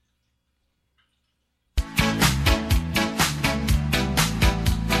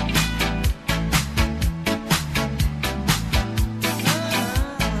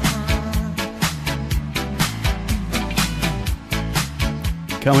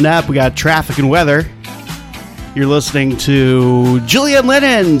Coming up, we got traffic and weather. You're listening to Julian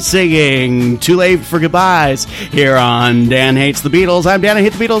Lennon singing Too Late for Goodbyes here on Dan Hates the Beatles. I'm Dan, I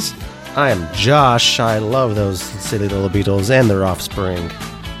hate the Beatles. I am Josh. I love those silly little Beatles and their offspring.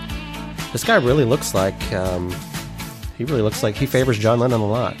 This guy really looks like, he favors John Lennon a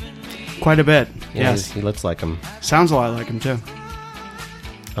lot. Quite a bit, Yeah, yes. he looks like him. Sounds a lot like him, too.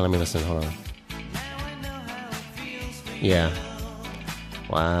 Oh, let me listen, hold on. Yeah.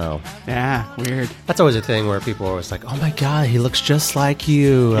 Wow. Yeah, weird. That's always a thing where people are always like, oh my god, he looks just like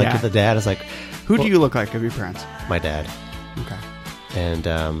you. Like Yeah. the dad is like, Who do you look like of your parents? my dad. Okay. And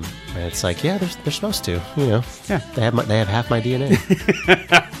it's like, yeah, they're supposed to, you know. Yeah. They have half my DNA.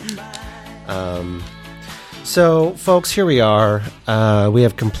 So, folks, here we are. We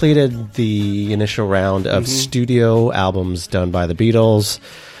have completed the initial round of studio albums done by the Beatles.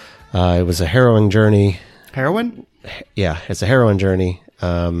 It was a harrowing journey. Heroin? Yeah, it's a harrowing journey.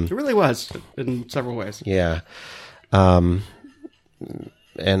 It really was, in several ways. Yeah. And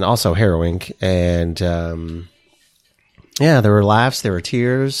also harrowing. And, yeah, there were laughs, there were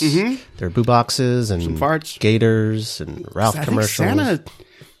tears, there were boo boxes and Some farts. gators and Ralph I think commercials.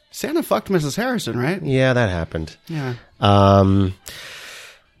 Santa fucked Mrs. Harrison, right? Yeah, that happened. Yeah. And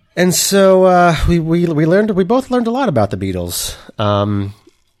so we both learned a lot about the Beatles.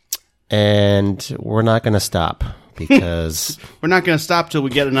 And we're not going to stop because We're not going to stop till we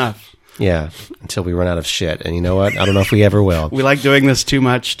get enough. yeah, until we run out of shit. And you know what? I don't know if we ever will. We like doing this too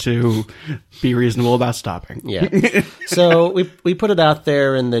much to be reasonable about stopping. Yeah. So we put it out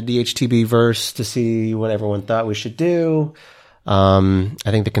there in the DHTB verse to see what everyone thought we should do. I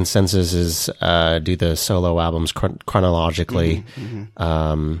think the consensus is do the solo albums chronologically.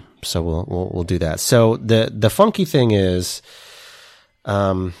 So we'll do that. So the funky thing is,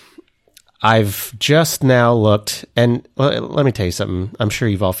 I've just now looked, and let me tell you something. I'm sure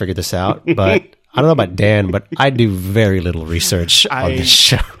you've all figured this out, but I don't know about Dan, but I do very little research on this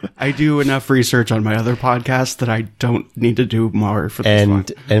show. I do enough research on my other podcast that I don't need to do more for this one.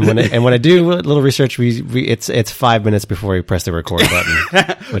 And when I do a little research, it's 5 minutes before we press the record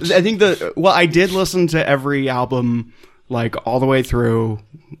button. Which, I think I did listen to every album like all the way through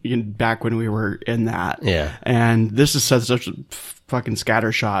back when we were in that. Yeah. And this is such a fucking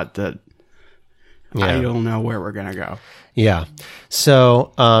scattershot that I don't know where we're going to go. yeah.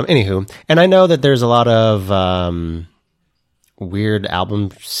 So, anywho, and I know that there's a lot of weird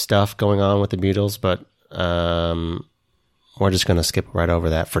album stuff going on with the Beatles, but we're just going to skip right over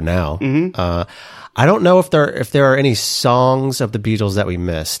that for now. I don't know if there are any songs of the Beatles that we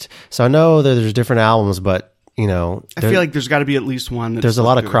missed. So I know that there's different albums, but you know, I feel like there's got to be at least one. There's a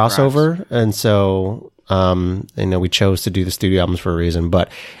lot of crossover, and so we chose to do the studio albums for a reason.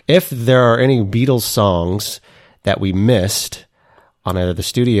 But if there are any Beatles songs that we missed on either the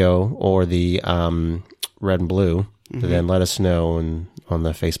studio or the Red and Blue, then let us know on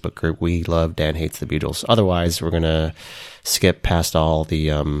the Facebook group. We love Dan Hates the Beatles. Otherwise, we're gonna skip past all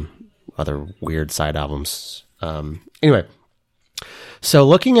the other weird side albums. Anyway, so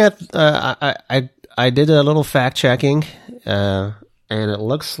looking at I did a little fact checking, and it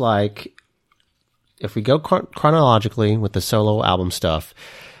looks like if we go chronologically with the solo album stuff,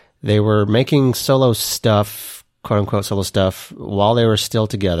 they were making solo stuff, quote unquote solo stuff, while they were still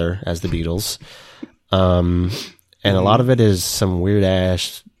together as the Beatles. And a lot of it is some weird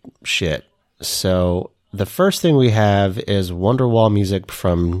ass shit. So the first thing we have is Wonderwall music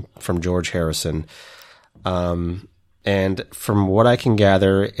from George Harrison. And from what I can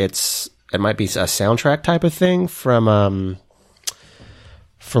gather, it might be a soundtrack type of thing from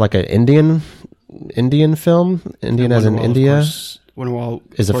for like an Indian film. Indian as in India. Wonderwall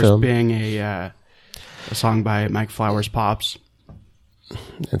is a film being a song by Mike Flowers Pops.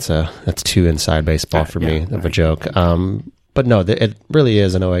 That's too inside baseball for me of a joke. But no, it really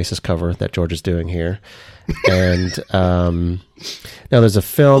is an Oasis cover that George is doing here. And now there's a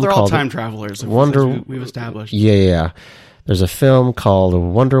film they're called all time travelers. We've established. Yeah. There's a film called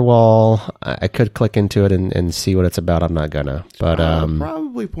Wonderwall. I could click into it and see what it's about. I'm not gonna, but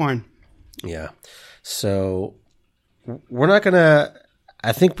probably porn. Yeah. So we're not gonna.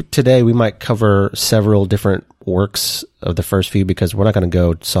 I think today we might cover several different works of the first few because we're not going to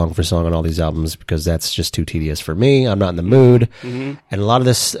go song for song on all these albums because that's just too tedious for me. I'm not in the mood. And a lot of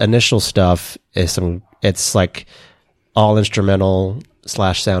this initial stuff is it's like all instrumental /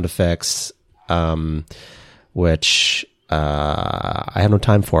 sound effects, which I have no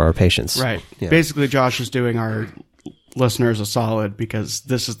time for or patience. Right. Yeah. Basically, Josh is doing our listeners a solid because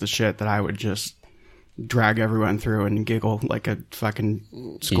this is the shit that I would just drag everyone through and giggle like a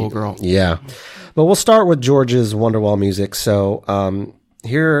fucking schoolgirl. Yeah. But we'll start with George's Wonderwall music. So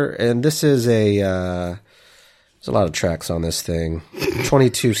here, and this is there's a lot of tracks on this thing,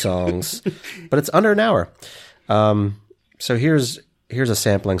 22 songs, but it's under an hour. So here's a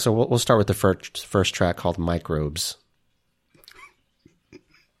sampling. So we'll start with the first track called Microbes.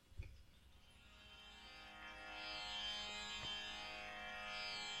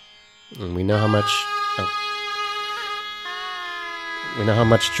 And we know how much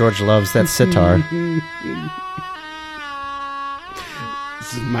George loves that sitar.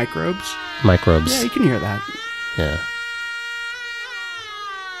 This is Microbes? Microbes. Yeah, you can hear that. Yeah.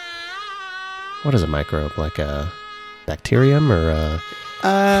 What is a microbe? Like a bacterium or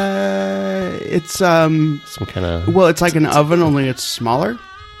it's some kind of... well, it's like an oven, only it's smaller.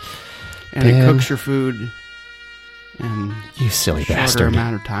 And it cooks your food in you silly a shorter bastard.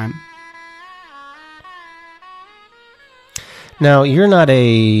 amount of time. Now, you're not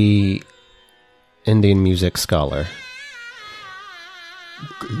a Indian music scholar.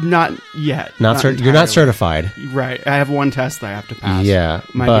 Not yet. You're not certified. Right. I have one test that I have to pass. Yeah.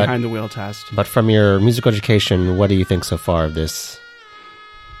 My behind the wheel test. But from your musical education, what do you think so far of this?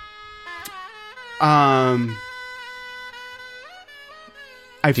 I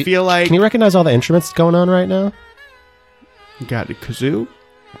feel like... Can you recognize all the instruments going on right now? You got a kazoo.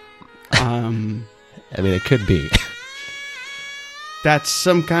 I mean, it could be. That's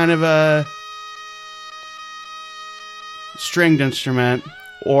some kind of a stringed instrument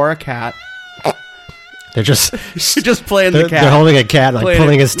or a cat. They're just playing the cat. They're holding a cat, like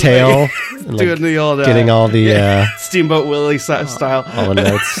pulling his tail, and, like, doing the old getting all the Steamboat Willie style. All the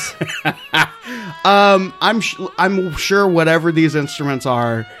notes. I'm sure whatever these instruments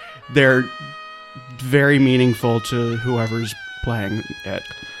are, they're very meaningful to whoever's playing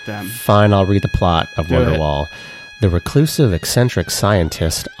them. Fine, I'll read the plot of Do Wonderwall. The reclusive, eccentric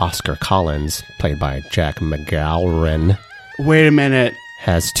scientist Oscar Collins, played by Jack McGowran, Wait a minute.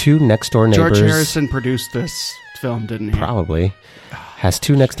 has two next-door neighbors. George Harrison produced this film, didn't he? Probably. Has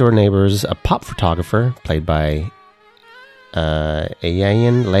two next-door neighbors, a pop photographer, played by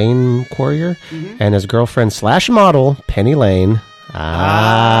Ian Lane Quarrier, and his girlfriend / model, Penny Lane,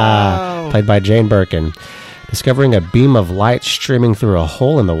 played by Jane Birkin. Discovering a beam of light streaming through a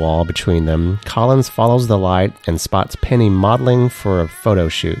hole in the wall between them, Collins follows the light and spots Penny modeling for a photo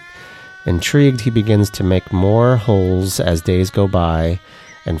shoot. Intrigued, he begins to make more holes as days go by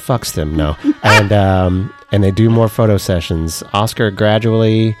and fucks them. No. And they do more photo sessions. Oscar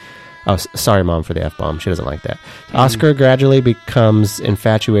gradually... Oh, sorry, Mom, for the F-bomb. She doesn't like that. Oscar gradually becomes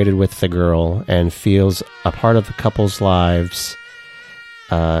infatuated with the girl and feels a part of the couple's lives,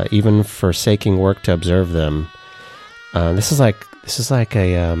 even forsaking work to observe them. This is like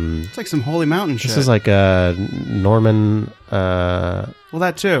a... It's like some Holy Mountain shit. This is like a Norman... well,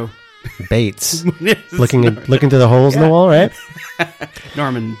 that too. Bates. looking through the holes in the wall, right?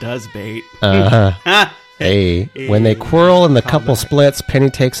 Norman does bait. Hey, when they quarrel and the couple splits, Penny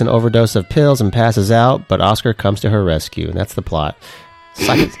takes an overdose of pills and passes out, but Oscar comes to her rescue, and that's the plot.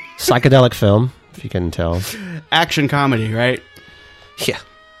 Psychedelic film, if you couldn't tell. Action comedy, right? Yeah.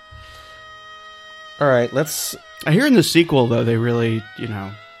 All right, let's... I hear in the sequel, though, they really,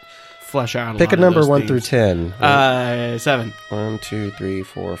 flesh out a pick lot a number of those 1 themes. through 10. 7. 1, 2, 3,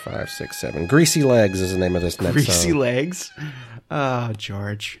 4, 5, 6, 7. Greasy Legs is the name of this next song. Greasy Legs? Oh,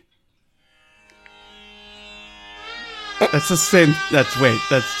 George. That's the same... That's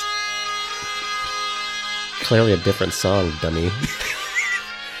clearly a different song, dummy.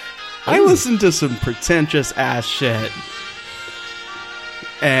 I listen to some pretentious ass shit.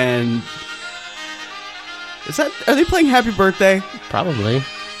 And... Are they playing Happy Birthday? Probably.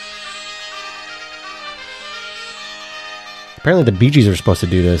 Apparently the Bee Gees were supposed to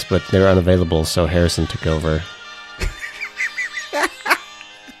do this, but they were unavailable, so Harrison took over.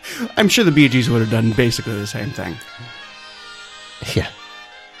 I'm sure the Bee Gees would have done basically the same thing. Yeah.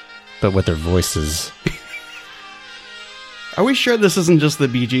 But with their voices. Are we sure this isn't just the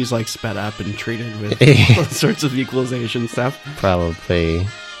Bee Gees, like, sped up and treated with all sorts of equalization stuff? Probably.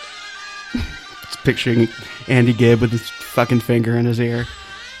 Just picturing Andy Gibb with his fucking finger in his ear.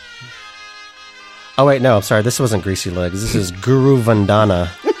 Oh, wait, no, I'm sorry. This wasn't Greasy Legs. This is Guru Vandana.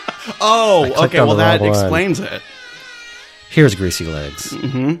 Oh, okay, well, that wrong one. explains it. Here's Greasy Legs.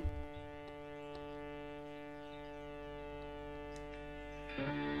 Mm-hmm.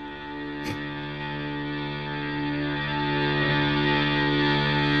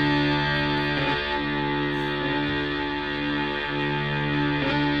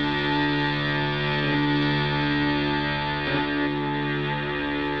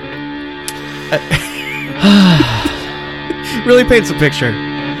 Really paints a picture.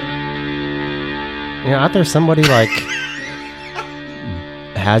 Out there somebody like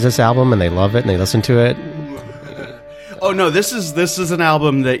has this album and they love it and they listen to it. Oh no, this is an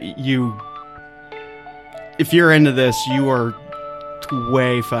album that if you're into this, you are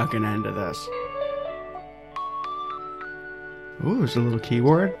way fucking into this. Ooh, there's a little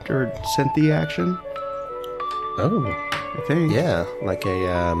keyboard or synthy action. Oh, I think. yeah, like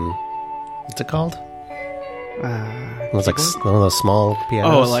a what's it called? It was like keyboard? one of those small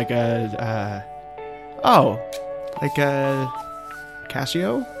pianos. Oh, like a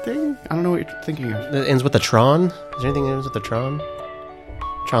Casio thing? I don't know what you're thinking of. It ends with the Tron. Is there anything that ends with the Tron?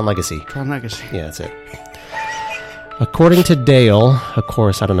 Tron Legacy. Tron Legacy. Yeah, that's it. According to Dale, of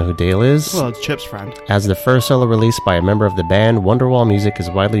course, I don't know who Dale is. Well, it's Chip's friend. As the first solo release by a member of the band, Wonderwall Music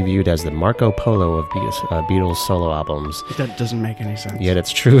is widely viewed as the Marco Polo of Beatles solo albums. That doesn't make any sense. Yet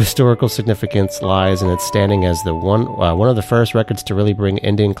its true historical significance lies in its standing as the one of the first records to really bring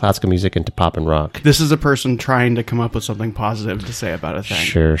Indian classical music into pop and rock. This is a person trying to come up with something positive to say about a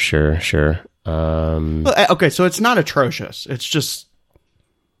thing. Sure. Well, okay, so it's not atrocious. It's just...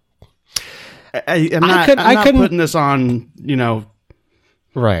 I'm not putting this on,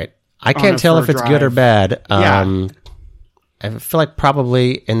 Right. I can't tell if it's good or bad. Yeah. I feel like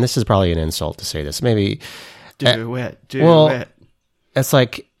probably, and this is probably an insult to say this, maybe... Do it. It's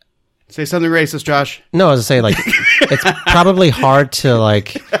like... Say something racist, Josh. No, I was going to say, like, it's probably hard to,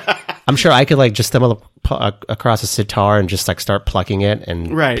 like... I'm sure I could, like, just stumble across a sitar and just, like, start plucking it, and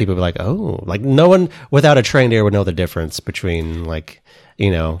people would be like, oh... Like, no one without a trained ear would know the difference between, like...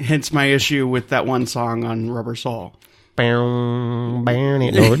 Hence my issue with that one song on Rubber Soul. Norwegian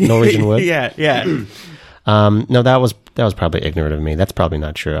Wood. Yeah. No, that was probably ignorant of me. That's probably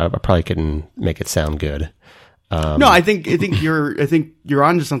not true. I probably couldn't make it sound good. No, I think you're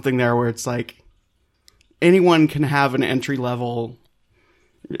onto something there where it's like anyone can have an entry level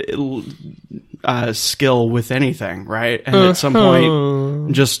skill with anything, right? And at some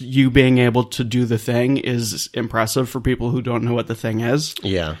point, just you being able to do the thing is impressive for people who don't know what the thing is.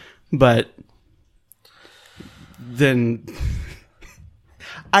 Yeah. But then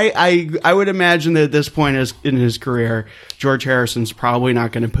I would imagine that at this point in his career, George Harrison's probably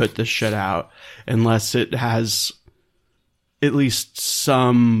not going to put this shit out unless it has at least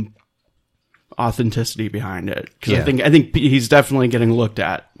some authenticity behind it. Because I think he's definitely getting looked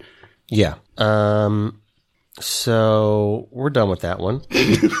at. Yeah. So we're done with that one.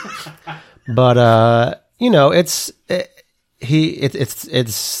 But it's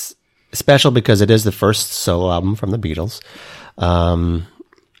special because it is the first solo album from the Beatles.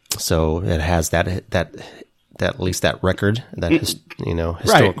 So it has that at least that record that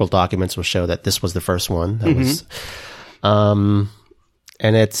historical documents will show that this was the first one that was.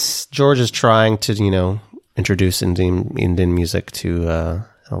 And it's George is trying to introduce Indian music to a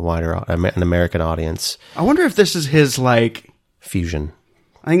wider an American audience. I wonder if this is his fusion.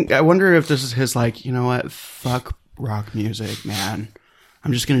 I wonder if this is his what, fuck rock music, man.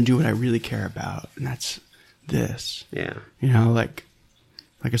 I'm just gonna do what I really care about, and that's this. Yeah. Like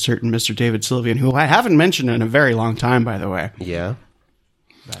a certain Mr. David Sylvian, who I haven't mentioned in a very long time, by the way. Yeah.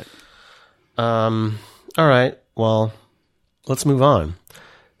 But all right. Well, let's move on.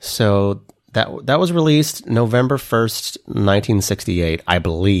 So that was released November 1st, 1968, I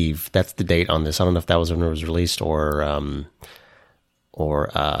believe. That's the date on this. I don't know if that was when it was released or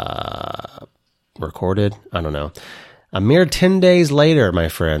recorded. I don't know. A mere 10 days later, my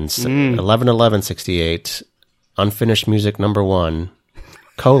friends, 11/11/68, Unfinished Music #1,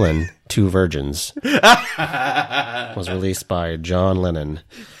 Two Virgins, was released by John Lennon.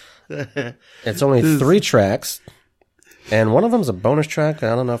 It's only 3 tracks. And one of them's a bonus track.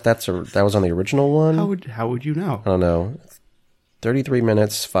 I don't know if that was on the original one. How would you know? I don't know. 33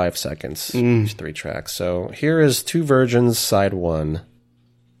 minutes, 5 seconds. Each 3 tracks. So here is Two Virgins, side 1.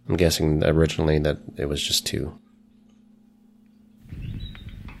 I'm guessing originally that it was just 2.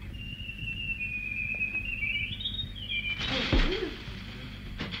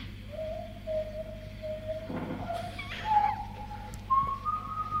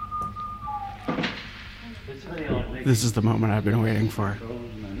 This is the moment I've been waiting for.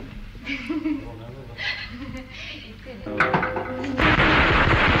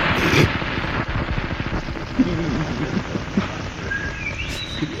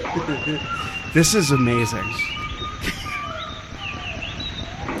 This is amazing.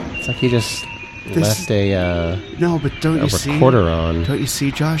 It's like he just left no, but don't you see? Recorder on. Don't you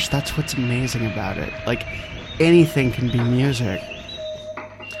see, Josh? That's what's amazing about it. Like anything can be music.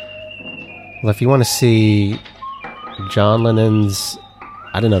 Well, if you want to see John Lennon's...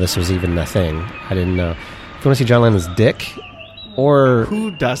 I didn't know this was even a thing. I didn't know. If you want to see John Lennon's dick or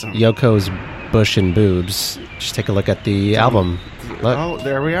who doesn't? Yoko's bush and boobs, just take a look at the album. Look. Oh,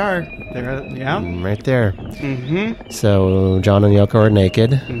 there we are. There, yeah. Right there. Mm-hmm. So John and Yoko are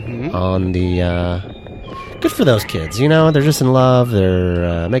naked on the... good for those kids, you know? They're just in love.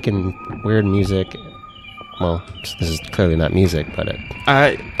 They're making weird music. Well, this is clearly not music, but...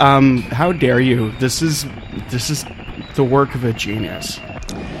 how dare you? This is the work of a genius.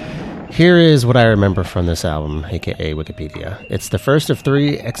 Here is what I remember from this album, aka Wikipedia. It's the first of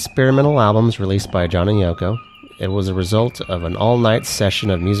 3 experimental albums released by John and Yoko. It was a result of an all-night session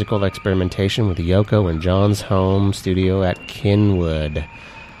of musical experimentation with Yoko in John's home studio at Kinwood,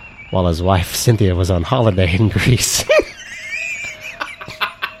 while his wife Cynthia was on holiday in Greece.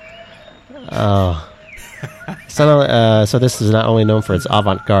 Oh. So this is not only known for its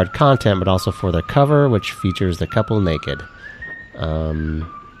avant-garde content, but also for the cover, which features the couple naked.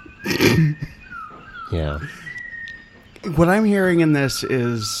 Yeah. What I'm hearing in this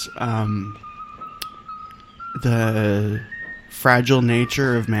is the fragile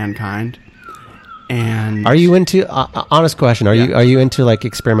nature of mankind. And are you into honest question? Are you into like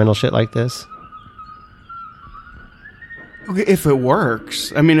experimental shit like this? If it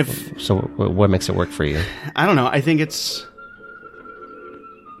works, I mean, what makes it work for you? I don't know. I think it's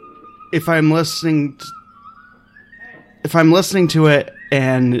if I'm listening to it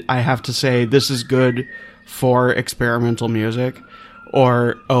and I have to say this is good for experimental music,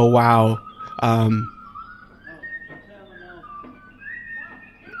 or oh wow,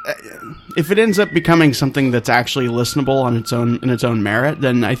 if it ends up becoming something that's actually listenable on in its own merit,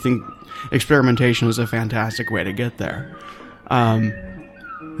 then I think experimentation is a fantastic way to get there.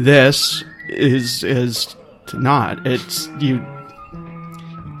 This is not. It's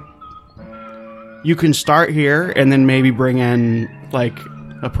you can start here and then maybe bring in like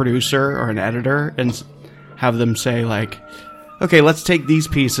a producer or an editor and have them say like, okay, let's take these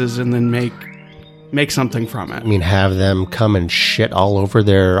pieces and then make something from it. I mean, have them come and shit all over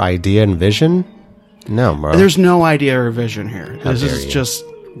their idea and vision? No, bro. There's no idea or vision here. How this dare is you. just,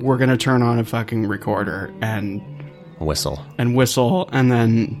 we're going to turn on a fucking recorder and whistle. And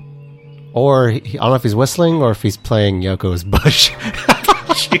then... Or, I don't know if he's whistling or if he's playing Yoko's Bush.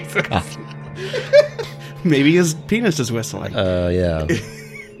 Jesus. Maybe his penis is whistling. Yeah.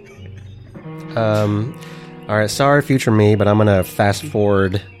 All right, sorry, future me, but I'm gonna fast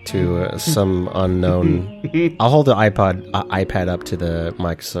forward to some unknown. I'll hold the iPad up to the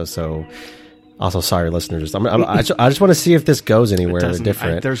mic, so. Also, sorry, listeners. I just want to see if this goes anywhere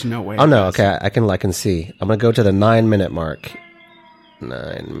different. There's no way. Oh no, okay, I can see. I'm gonna go to the 9-minute mark.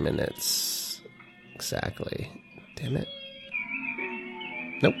 9 minutes exactly. Damn it.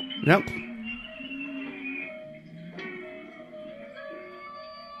 Nope.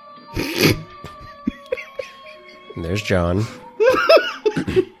 And there's John.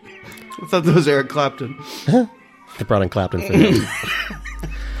 I thought that was Eric Clapton. They brought in Clapton for him.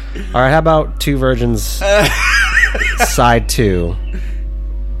 All right, how about Two Virgins Side 2?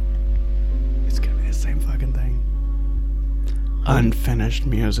 It's gonna be the same fucking thing. Unfinished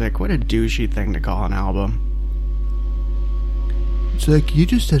music. What a douchey thing to call an album. It's like, you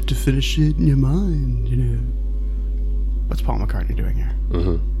just have to finish it in your mind, you know. What's Paul McCartney doing here?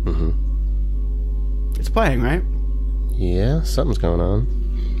 It's playing, right? Yeah, something's going on.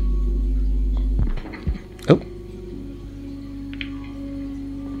 Oh.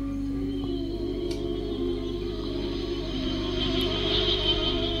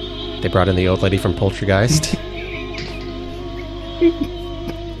 They brought in the old lady from Poltergeist.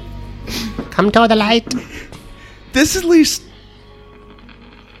 Come to the light. This at least...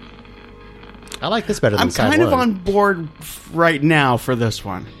 I like this better than I'm side kind of one. on board right now for this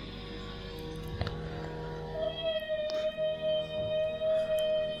one.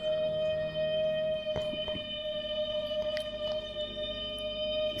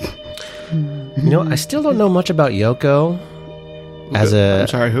 You know, I still don't know much about Yoko as a... I'm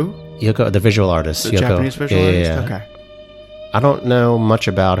sorry, who? Yoko, the visual artist. The Yoko. Japanese visual artist? Yeah. Okay. I don't know much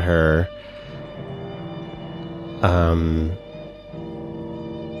about her. I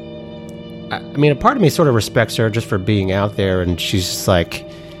mean, a part of me sort of respects her just for being out there, and she's just like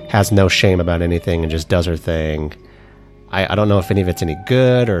has no shame about anything and just does her thing. I don't know if any of it's any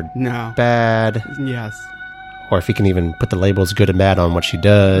good or bad, Yes. or if he can even put the labels good and bad on what she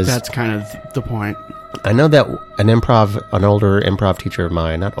does. That's kind of the point. I know that an older improv teacher of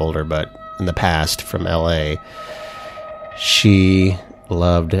mine, not older, but in the past from LA, she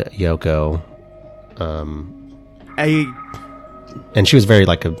loved Yoko. And she was very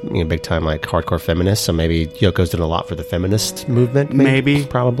like a big time like hardcore feminist, so maybe Yoko's done a lot for the feminist movement. Maybe.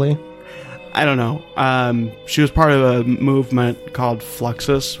 Probably. I don't know. She was part of a movement called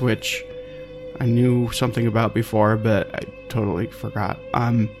Fluxus, which I knew something about before, but totally forgot.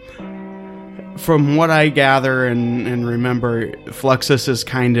 From what I gather and remember, Fluxus is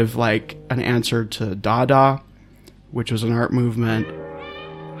kind of like an answer to Dada, which was an art movement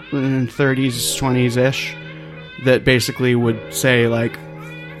in the 30s, 20s-ish, that basically would say, like,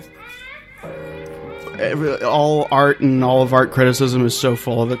 all art and all of art criticism is so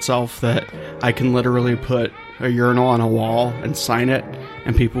full of itself that I can literally put a urinal on a wall and sign it,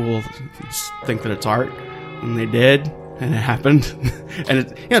 and people will think that it's art. And they did, and it happened.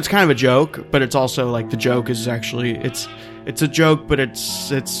 And it's kind of a joke, but it's also like the joke is actually it's a joke, but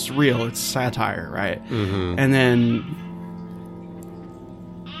it's real. It's satire, right? Mm-hmm. And then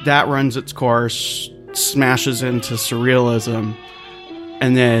that runs its course, smashes into surrealism,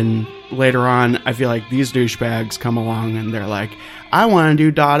 and then later on, I feel like these douchebags come along and they're like, I want to do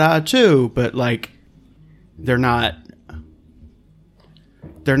Dada too, but like they're not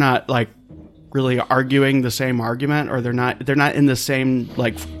like really arguing the same argument, or they're not in the same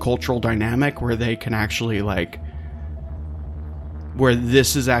like cultural dynamic where they can actually like, where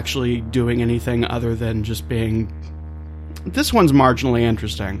this is actually doing anything other than just being, this one's marginally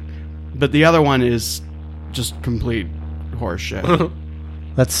interesting, but the other one is just complete horseshit.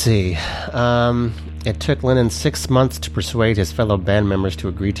 Let's see. It took Lennon 6 months to persuade his fellow band members to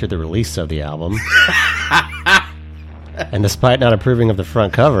agree to the release of the album. And despite not approving of the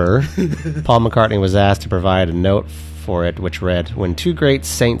front cover, Paul McCartney was asked to provide a note for it, which read, "When two great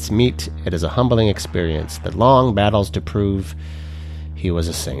saints meet, it is a humbling experience. The long battles to prove he was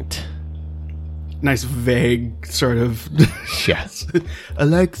a saint." Nice vague sort of... Yes. I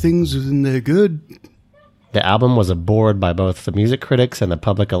like things when they're good. The album was abhorred by both the music critics and the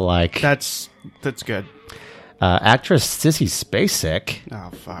public alike. That's good. Actress Sissy Spacek. Oh,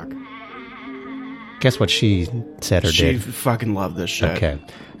 fuck. Guess what she said or She did? fucking loved this shit. Okay.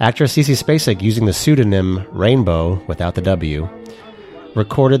 Actress Sissy Spacek, using the pseudonym Rainbow, without the W,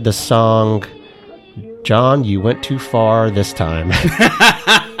 recorded the song "John, You Went Too Far This Time"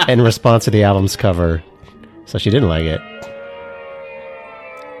 in response to the album's cover. So she didn't like it.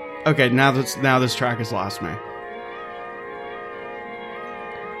 Okay, now this track has lost me.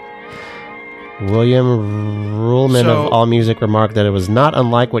 William Ruhlman So- of AllMusic remarked that it was not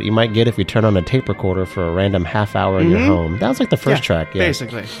unlike what you might get if you turn on a tape recorder for a random half hour in your home. That was like the first track, yeah.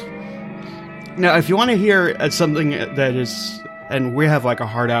 Basically. Now, if you want to hear something that is, and we have like a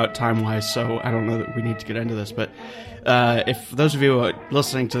hard out time-wise, so I don't know that we need to get into this, but if those of you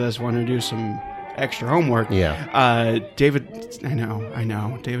listening to this want to do some extra homework, David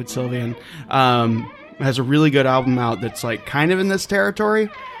Sylvian has a really good album out that's like kind of in this territory,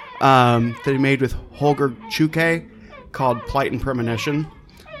 that he made with Holger Chuke called Plight and Premonition.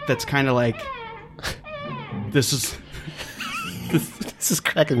 That's kind of like, this is This is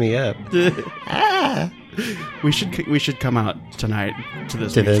cracking me up. we should come out tonight to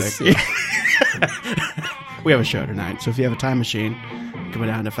this To music. this. We have a show tonight, so if you have a time machine, come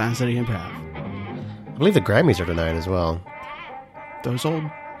down to Fan City Improv. I believe the Grammys are tonight as well. Those old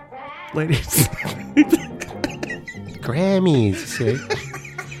ladies. Grammys, see?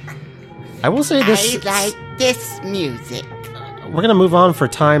 I will say this. I like this music. We're going to move on for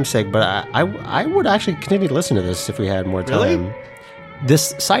time's sake, but I would actually continue to listen to this if we had more time. Really?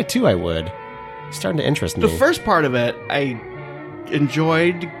 This side 2, I would. It's starting to interest me. The first part of it, I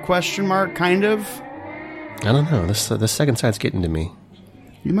enjoyed, kind of. I don't know. This second side's getting to me.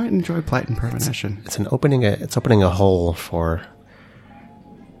 You might enjoy Plight and Premonition. It's opening a hole for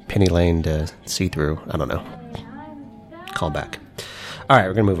Penny Lane to see through. I don't know. Call back. All right,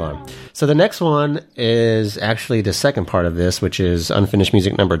 we're going to move on. So the next one is actually the second part of this, which is Unfinished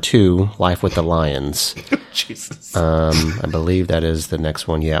Music number 2, Life with the Lions. Jesus. I believe that is the next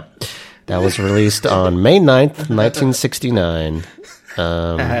one. Yep. That was released on May 9th, 1969.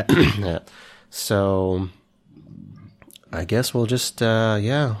 Yeah. So I guess we'll just,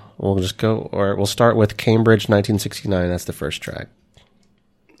 we'll just go, or we'll start with Cambridge 1969. That's the first track.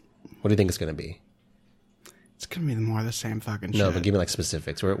 What do you think it's going to be? It's going to be more of the same fucking shit. No, but give me like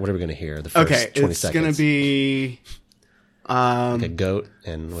specifics. What are we going to hear? The first 20 it's seconds. going to be like a goat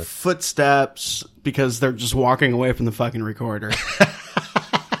and with footsteps, because they're just walking away from the fucking recorder.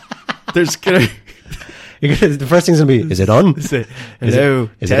 There's going to... the first thing's going to be, is it on? Hello,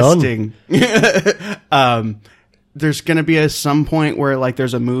 is it on? testing. There's going to be some point where like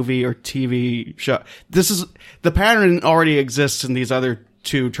there's a movie or TV show. This is the pattern already exists in these other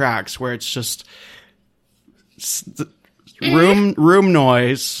two tracks where it's just room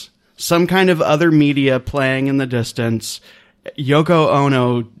noise, some kind of other media playing in the distance, Yoko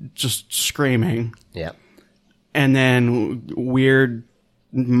Ono just screaming. Yeah. And then weird,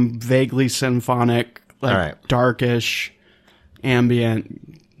 vaguely symphonic, like All right. darkish.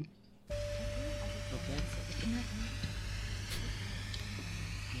 ambient.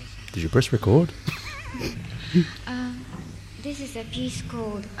 Did you press record? This is a piece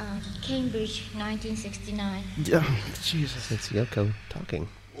called Cambridge 1969. Yeah, Jesus. It's Yoko talking.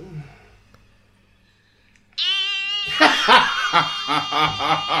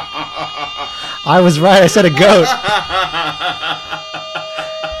 I was right. I said a goat.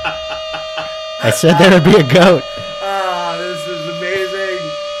 I said there would be a goat. Oh, this is amazing.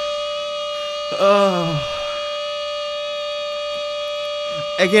 Oh.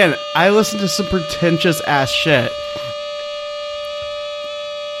 Again, I listen to some pretentious ass shit.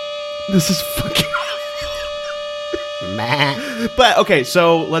 This is fucking... But, okay,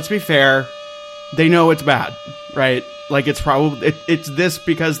 so let's be fair. They know it's bad, right? Like, it's probably... it's this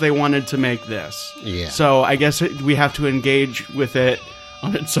because they wanted to make this. Yeah. So, I guess we have to engage with it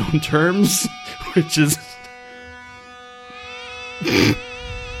on its own terms, which is...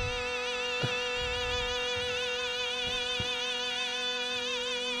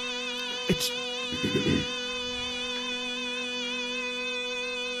 it's...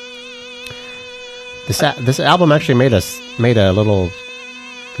 This album actually made a little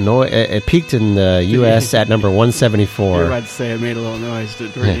noise. It peaked in the U.S. at number 174. You're about to say it made a little noise,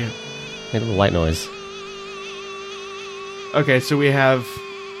 didn't you? Made a little light noise. Okay, so we have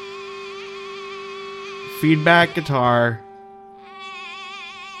feedback guitar.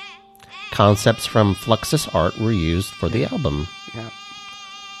 Concepts from Fluxus art were used for the album. Yeah.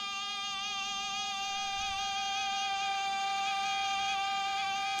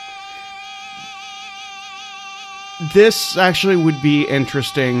 This actually would be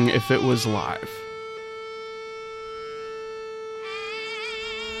interesting if it was live.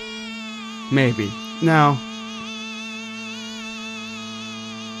 Maybe. No.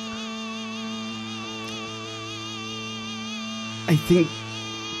 I think...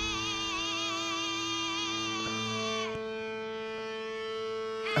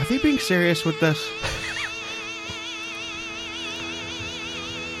 Are they being serious with this?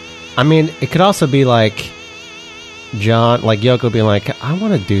 I mean, it could also be like John, like Yoko being like, I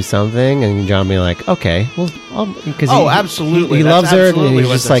want to do something, and John being like, okay, well, because absolutely. he That's loves her, and absolutely he's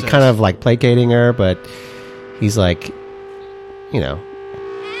what just this like is. kind of like placating her, but he's like, you know,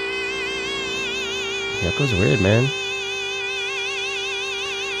 Yoko's weird, man.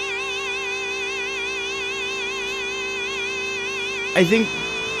 I think...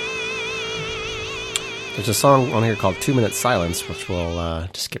 There's a song on here called 2 Minute Silence, which we'll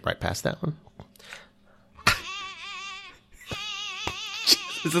just skip right past that one.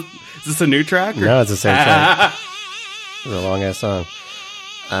 Is this a new track? Or? No, it's the same song. It's a long-ass song.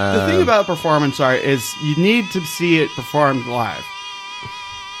 The thing about performance art is you need to see it performed live.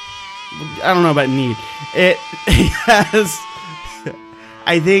 I don't know about need. It has...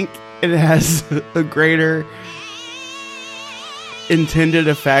 I think it has a greater intended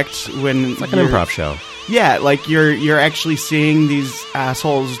effect when... It's like an improv show. Yeah, like you're actually seeing these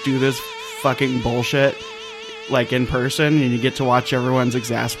assholes do this fucking bullshit, like in person, and you get to watch everyone's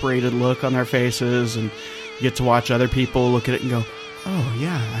exasperated look on their faces, and you get to watch other people look at it and go, "Oh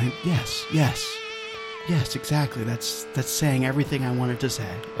yeah, yes, exactly. That's saying everything I wanted to say."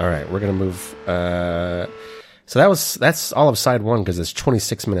 All right, we're gonna move. So that's all of side one because it's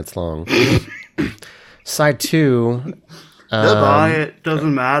 26 minutes long. Side two. It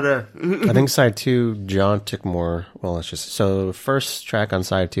doesn't matter. I think side two, John took more. Well, let's just. So the first track on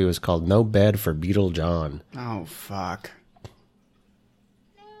side two is called "No Bed for Beetle John." Oh fuck.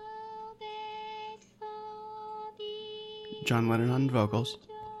 John Lennon on vocals.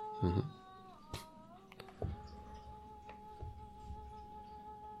 Mm-hmm.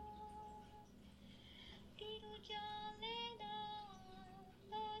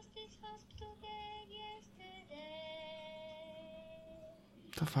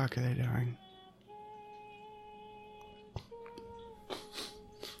 What the fuck are they doing?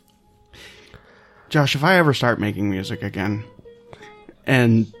 Josh, if I ever start making music again,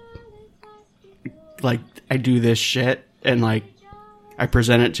 and like I do this shit, and like I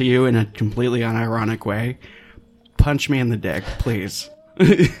present it to you in a completely unironic way, punch me in the dick, please.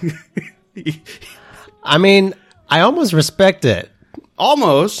 I mean, I almost respect it.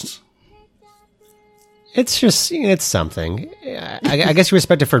 Almost. It's just, it's something. I guess you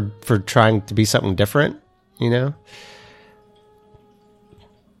respect it for trying to be something different, you know?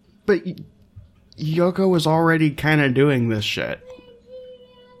 But Yoko was already kind of doing this shit.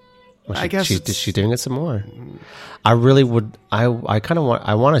 Well, I guess she's doing it some more. I really would. I kind of want.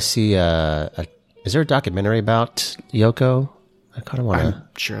 I want to see. Is there a documentary about Yoko? I kind of want to. I'm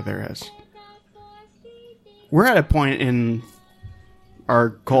sure there is. We're at a point in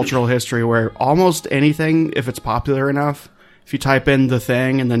our cultural history where almost anything, if it's popular enough, if you type in The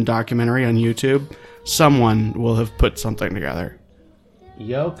Thing and then documentary on YouTube, someone will have put something together.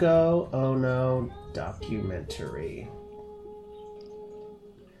 Yoko Ono documentary.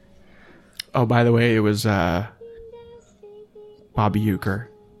 Oh, by the way, it was Bobby Euchre.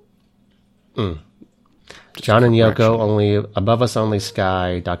 John and Yoko, only Above Us Only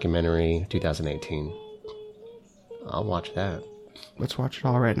Sky documentary, 2018. I'll watch that. Let's watch it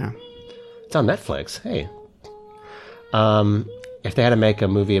all right now. It's on Netflix. Hey. If they had to make a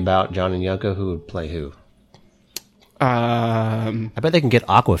movie about John and Yoko, who would play who? I bet they can get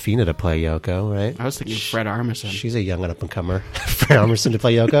Aquafina to play Yoko, right? I was thinking Fred Armisen. She's a young and up-and-comer. Fred Armisen to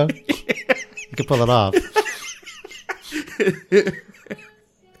play Yoko? You could pull it off.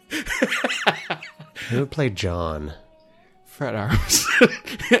 Who would play John? Fred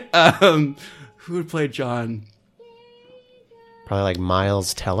Armisen. Who would play John? Probably like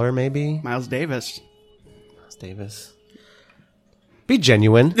Miles Teller, maybe? Miles Davis. Miles Davis. Be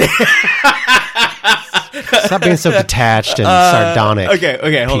genuine. Stop being so detached and sardonic.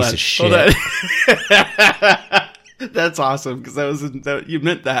 Okay, hold piece on. Of shit. Hold on. That's awesome because you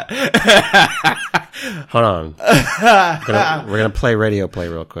meant that. Hold on. We're gonna play radio play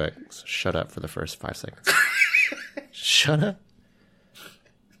real quick. So shut up for the first 5 seconds. Shut up.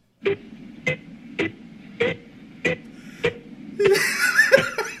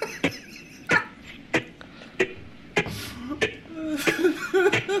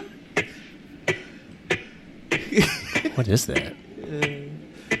 What is that?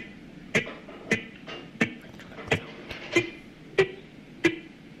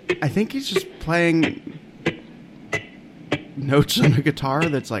 I think he's just playing notes on a guitar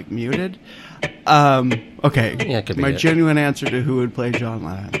that's like muted. Okay. Yeah, it could be My it. genuine answer to who would play John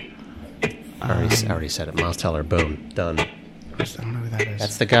Lennon. I already said it. Miles Teller. Boom. Done. I don't know who that is.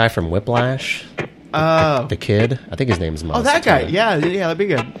 That's the guy from Whiplash. Oh. The kid. I think his name's Miles. Oh, that guy. Teller. Yeah, that'd be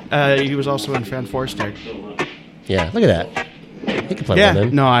good. He was also in Fan Four Stick. Yeah, look at that. He can play Yeah,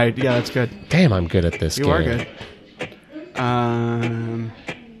 Lennon. yeah, that's good. Damn, I'm good at this You game. are good.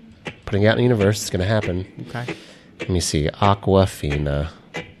 Putting it out in the universe. It's going to happen. Okay. Let me see. Aquafina.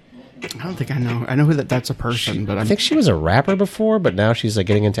 I don't think I know. I know who that's a person, but I think she was a rapper before, but now she's like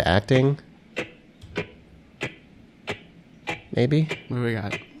getting into acting. Maybe? What do we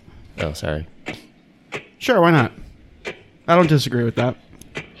got? Oh, sorry. Sure, why not? I don't disagree with that.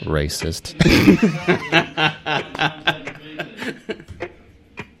 Racist.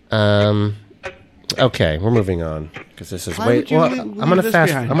 Okay, we're moving on because this is Why wait. would you Well, leave I'm gonna this fast.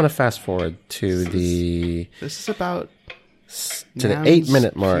 behind? I'm gonna fast forward to the This is about to the Nam's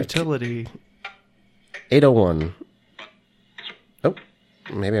 8-minute mark. Futility. 8:01. Oh,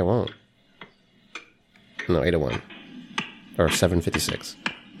 maybe I won't. No, 8:01 or 7:56.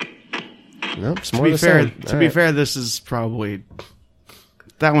 Nope, it's more To be the fair, same. to be fair, this is probably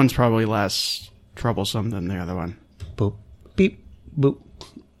that one's probably less troublesome than the other one. Boop, beep, boop.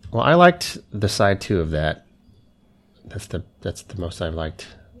 Well, I liked the side 2 of that. That's the most I've liked.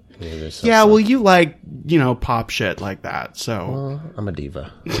 Yeah, well, you like pop shit like that, so Well, I'm a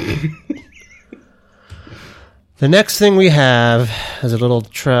diva. The next thing we have is a little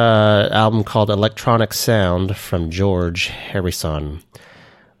album called Electronic Sound from George Harrison.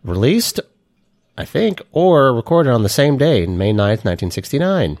 Released, I think, or recorded on the same day, May 9th,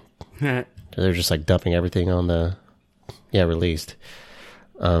 1969. So they're just like dumping everything on the... Yeah, released.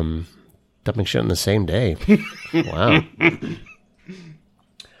 Dumping shit on the same day. Wow.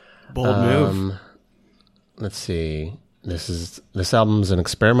 bold move. Let's see. This album's an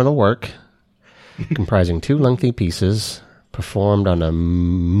experimental work comprising 2 lengthy pieces performed on a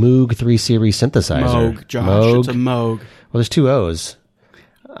Moog 3 series synthesizer. Moog, Josh. Moog. It's a Moog. Well, there's 2 O's.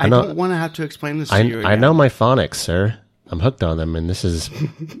 I don't want to have to explain this to you. I know my phonics, sir. I'm hooked on them, and this is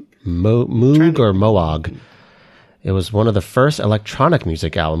Moog or Moog. It was one of the first electronic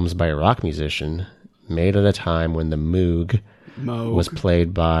music albums by a rock musician, made at a time when the Moog was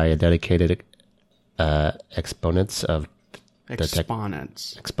played by a dedicated exponents of the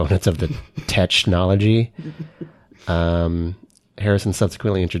technology. Harrison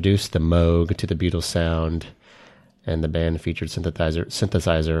subsequently introduced the Moog to the Beatles sound, and the band featured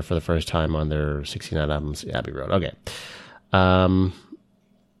synthesizer for the first time on their 69 albums, Abbey Road. Okay.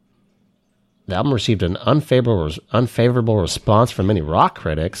 The album received an unfavorable response from many rock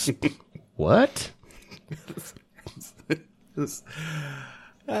critics. What? This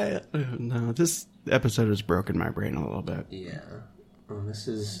episode has broken my brain a little bit. Yeah.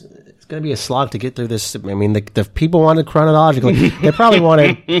 It's going to be a slog to get through this. I mean, the people wanted chronologically. They probably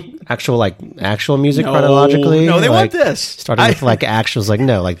wanted actual music chronologically. No, they want like, this. Starting with like actuals, like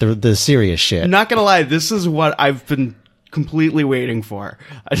no, like the serious shit. I'm not gonna lie, this is what I've been completely waiting for.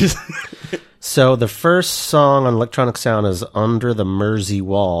 I just So the first song on Electronic Sound is Under the Mersey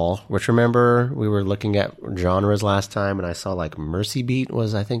Wall, which remember we were looking at genres last time, and I saw like Mercy Beat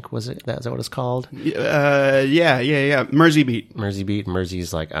is that what it's called? yeah. Mersey Beat. Mersey Beat.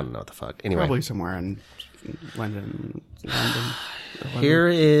 Mersey's like, I don't know what the fuck. Anyway. Probably somewhere in London. Here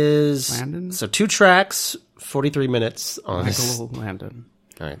is Landon? So 2 tracks, 43 minutes on Michael Landon.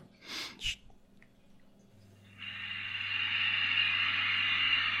 All right.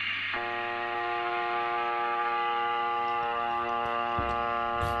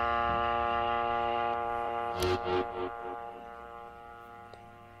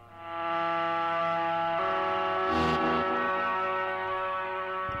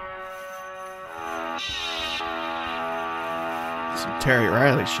 Some Terry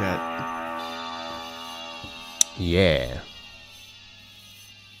Riley shit. Yeah.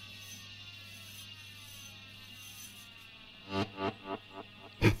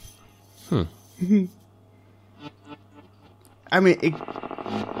 I mean,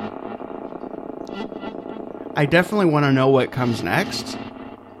 I definitely want to know what comes next.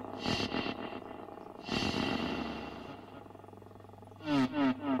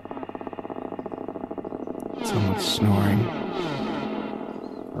 Someone's snoring.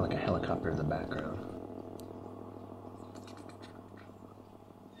 Like a helicopter in the background.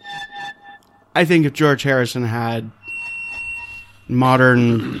 I think if George Harrison had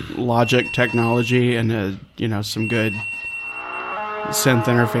modern Logic technology and some good synth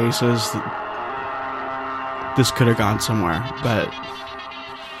interfaces, this could have gone somewhere. But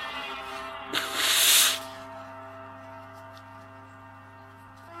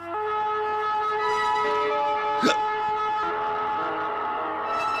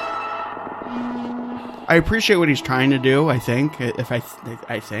I appreciate what he's trying to do. I think,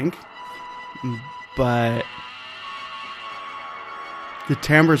 but the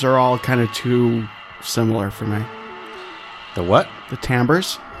timbres are all kind of too similar for me. The what? The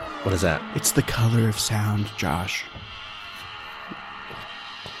timbres. What is that? It's the color of sound, Josh.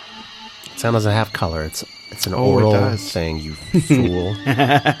 Sound doesn't have color. It's an It oral does. thing, you fool.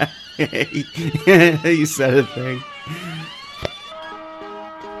 You said a thing.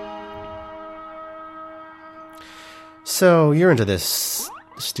 So you're into this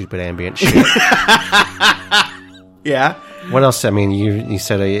stupid ambient shit. Yeah. What else? I mean, you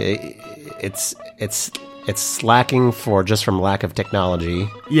said it's lacking from lack of technology,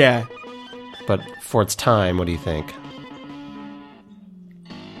 Yeah. but for its time, what do you think?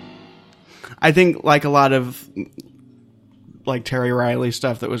 I think like a lot of like Terry Riley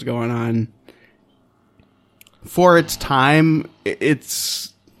stuff that was going on for its time,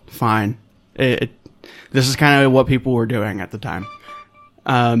 it's fine. This is kind of what people were doing at the time.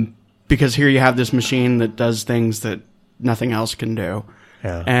 Because here you have this machine that does things that nothing else can do.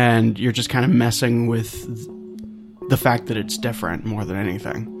 Yeah. And you're just kind of messing with the fact that it's different more than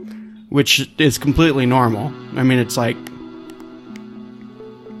anything, which is completely normal. I mean, it's like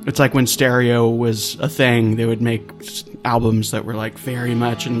when stereo was a thing, they would make albums that were like very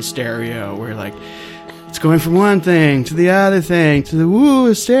much in stereo, where like it's going from one thing to the other thing to the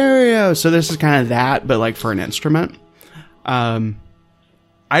woo stereo. So this is kind of that, but like for an instrument.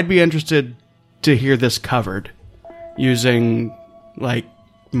 I'd be interested to hear this covered using like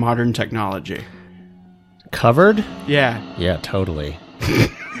modern technology. Covered? Yeah. Yeah, totally.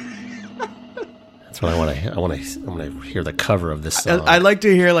 That's what I want to. I want to hear the cover of this song. I'd like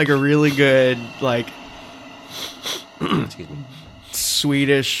to hear like a really good like Excuse me.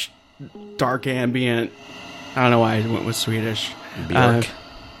 Swedish dark ambient. I don't know why I went with Swedish. Bjork.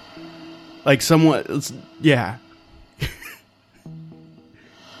 Like somewhat, yeah.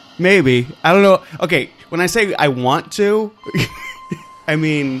 Maybe. I don't know. Okay, when I say I want to, I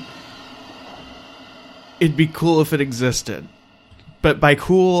mean, it'd be cool if it existed. But by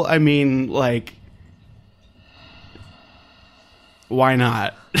cool, I mean, like, why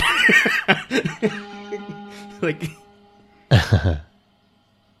not? Like...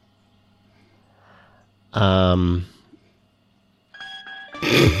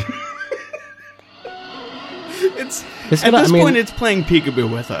 It's at this point it's playing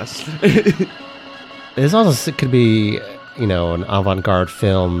peekaboo with us. This also could be, an avant-garde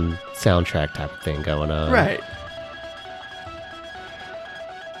film soundtrack type of thing going on. Right.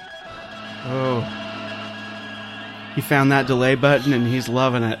 Oh. He found that delay button and he's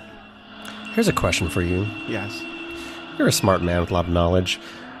loving it. Here's a question for you. Yes. You're a smart man with a lot of knowledge.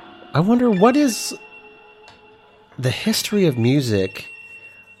 I wonder, what is the history of music?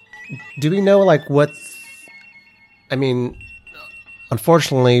 Do we know, like, what... I mean,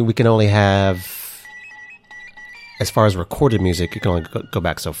 unfortunately, we can only have... As far as recorded music, you can only go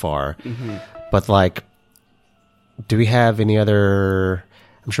back so far. Mm-hmm. But, like, do we have any other...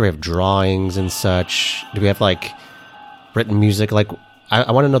 I'm sure we have drawings and such. Do we have, like, written music? Like...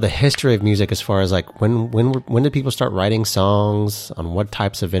 I want to know the history of music as far as like when did people start writing songs on what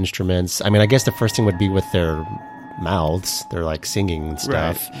types of instruments? I mean, I guess the first thing would be with their mouths. They're like singing and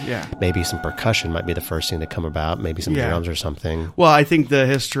stuff. Right. Yeah. Maybe some percussion might be the first thing to come about. Maybe some drums or something. Well, I think the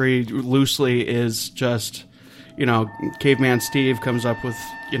history loosely is just, Caveman Steve comes up with,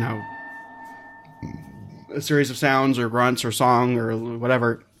 a series of sounds or grunts or song or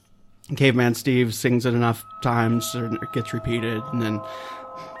whatever. Caveman Steve sings it enough times or it gets repeated, and then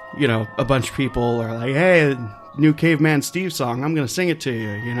a bunch of people are like, hey, new Caveman Steve song, I'm gonna sing it to you.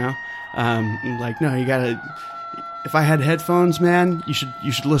 Like, no, you gotta, if I had headphones, man, you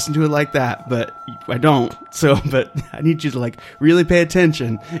should listen to it like that, but I don't, but I need you to like really pay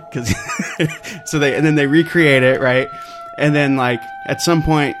attention, because and then they recreate it, right? And then like at some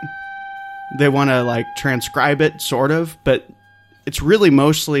point they want to like transcribe it, sort of, but it's really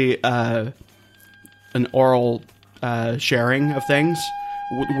mostly an oral sharing of things.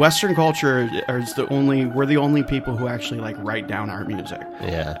 Western culture we're the only people who actually like write down our music.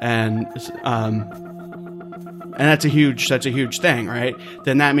 Yeah, and that's a huge thing, right?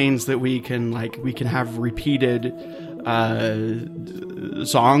 Then that means that we can have repeated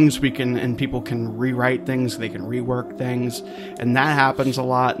songs. And people can rewrite things, they can rework things, and that happens a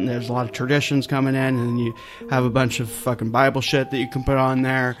lot. And there's a lot of traditions coming in, and then you have a bunch of fucking Bible shit that you can put on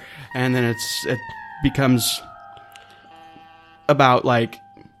there, and then it becomes about like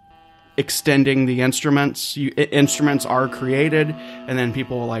extending the instruments. Instruments are created, and then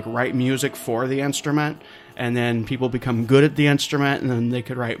people like write music for the instrument, and then people become good at the instrument, and then they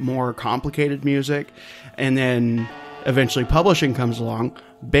could write more complicated music, and then eventually publishing comes along.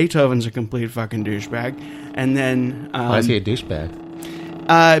 Beethoven's a complete fucking douchebag. And then... why is he a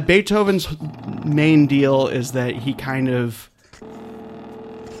douchebag? Beethoven's main deal is that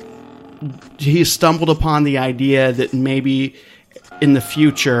he stumbled upon the idea that maybe in the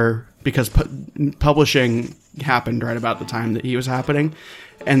future, because publishing happened right about the time that he was happening,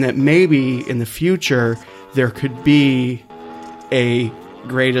 and that maybe in the future there could be a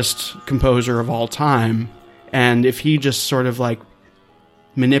greatest composer of all time. And if he just sort of like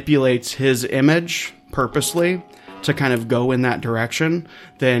manipulates his image purposely to kind of go in that direction,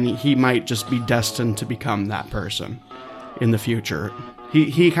 then he might just be destined to become that person in the future.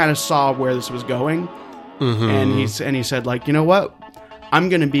 He kind of saw where this was going, and he said, like, you know what? I'm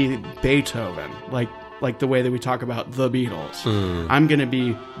going to be Beethoven, like the way that we talk about the Beatles. I'm going to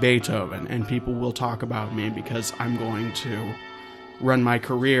be Beethoven, and people will talk about me because I'm going to run my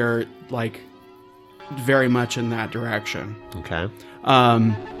career like very much in that direction. Okay.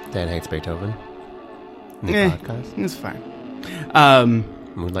 Dan hates Beethoven. Podcast. It's fine.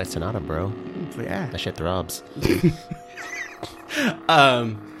 Moonlight Sonata, bro. Yeah. That shit throbs.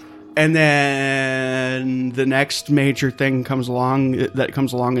 And then the next major thing comes along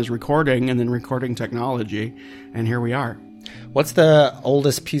is recording, and then recording technology, and here we are. What's the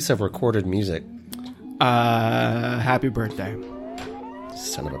oldest piece of recorded music? Happy Birthday.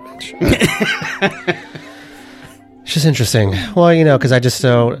 Son of a bitch. It's just interesting. Well, because I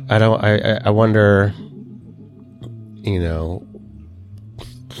wonder,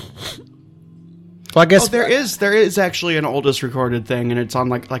 well, I guess there is actually an oldest recorded thing, and it's on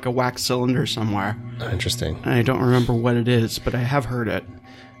like a wax cylinder somewhere. Interesting. And I don't remember what it is, but I have heard it.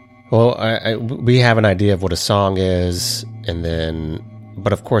 Well, we have an idea of what a song is, and then,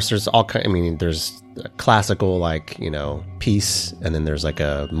 but of course, there's all kind. I mean, there's a classical piece, and then there's like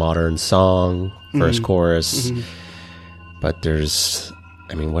a modern song, verse, chorus. But there's,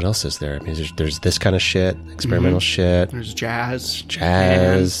 what else is there? I mean, there's this kind of shit, experimental shit. There's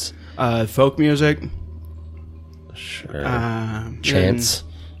jazz, folk music, sure, trance,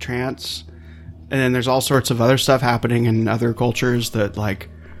 and then there's all sorts of other stuff happening in other cultures that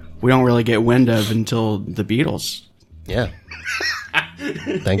we don't really get wind of until the Beatles. Yeah,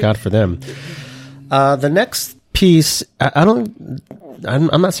 thank God for them. The next piece,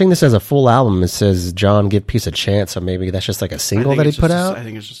 I'm not saying this as a full album. It says John Give Peace a Chance, so maybe that's just like a single that he put out. I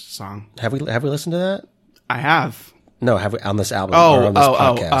think it's just a song. Have we listened to that? I have. No, have we on this album or on this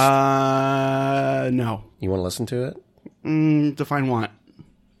podcast? No. You want to listen to it? Define what?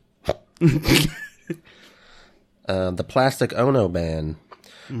 The Plastic Ono Band.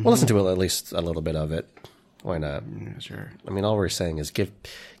 We'll listen to at least a little bit of it. Why not? Yeah, sure. I mean, all we're saying is give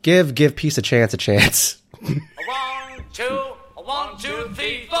Peace a chance. 1, 2, 1, 2,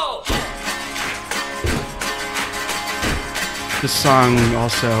 3, 4. This song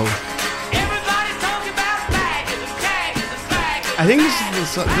also, Everybody's talking about bagging and tagging and swagging. I think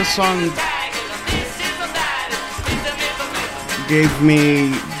this song gave me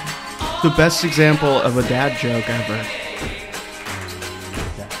the best example of a dad joke ever.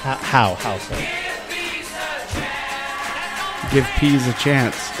 How so? Give peas a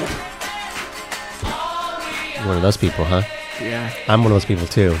chance. You're one of those people, huh? Yeah. I'm one of those people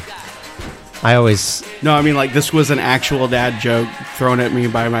too. I always No, I mean, like, this was an actual dad joke thrown at me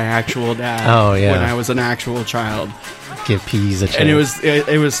by my actual dad. Oh, yeah. When I was an actual child. give Peas a chance. And it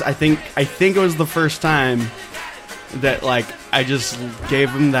was I think it was the first time that, like, I just gave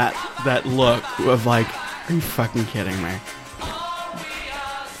him that look of like, are you fucking kidding me?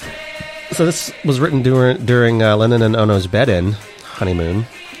 So this was written during Lennon and Ono's bed-in honeymoon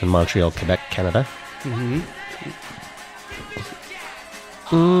in Montreal, Quebec, Canada.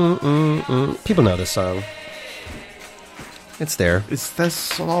 People know this song. It's there. Is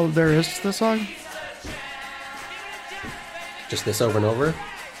this all there is to the song? Just this over and over?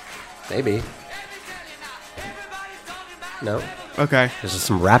 Maybe. No. Okay. There's just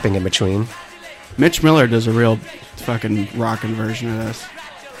some rapping in between. Mitch Miller does a real fucking rockin' version of this.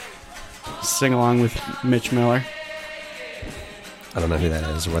 Sing along with Mitch Miller. I don't know who that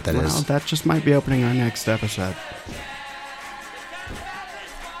is or what that is. Well, that just might be opening our next episode.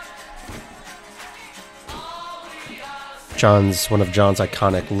 One of John's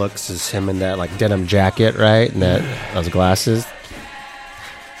iconic looks is him in that like denim jacket, right? And those glasses.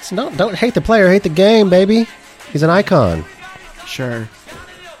 So don't hate the player, hate the game, baby. He's an icon. Sure.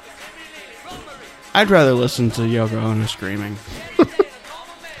 I'd rather listen to Yoko Ono screaming. All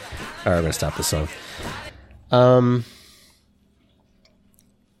right, I'm gonna stop this song.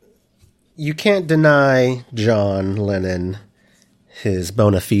 You can't deny John Lennon his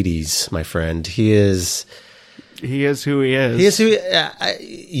bona fides, my friend. He is who he is. He is who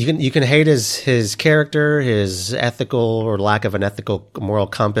you can hate his character, his ethical or lack of an ethical moral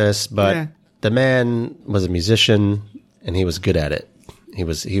compass, but Yeah. the man was a musician and he was good at it. He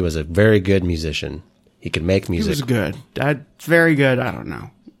was a very good musician. He could make He music. was good. Very good. I don't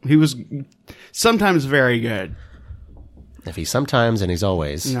know. He was sometimes very good. If he's sometimes and he's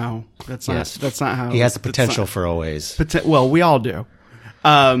always. No, that's Yes. not how He has the that's potential not- for always. Well, we all do.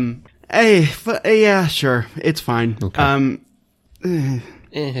 Yeah, sure, it's fine.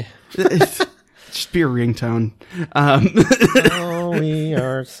 Just be a ringtone. All we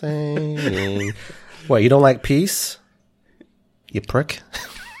are saying. What, you don't like peace? You prick.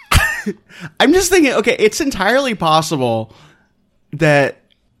 I'm just thinking. Okay, it's entirely possible that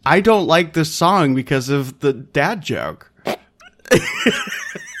I don't like this song because of the dad joke.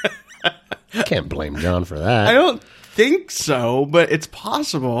 Can't blame John for that. I don't think so, but it's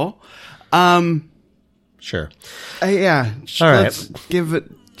possible. Sure. Yeah. All right. Let's give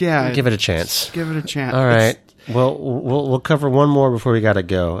it. Yeah. Give it a chance. Give it a chance. All right. Well, we'll cover one more before we gotta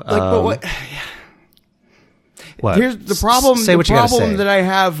go. But what? What? Here's the problem. Say what the you gotta problem say. that I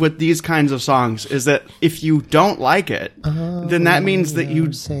have with these kinds of songs is that if you don't like it, then that means that you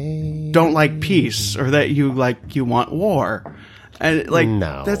don't like peace or that you want war. And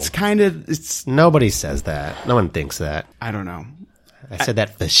No. that's kind of it's. Nobody says that. No one thinks that. I don't know. I said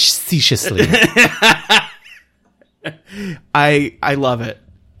that facetiously. I love it.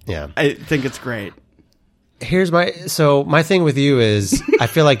 Yeah. I think it's great. Here's my thing with you is I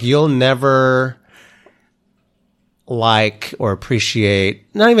feel like you'll never like or appreciate,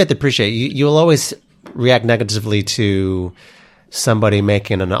 not even have to appreciate, you'll always react negatively to somebody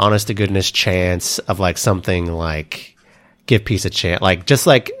making an honest to goodness chance of like something like give peace a chance, like just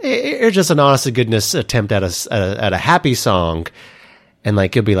like it's just an honest to goodness attempt at a happy song, and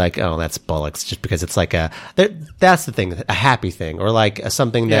like you'll be like, oh, that's bollocks, just because it's like that's the thing, a happy thing, or like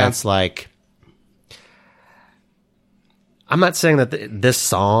something that's like. I'm not saying that this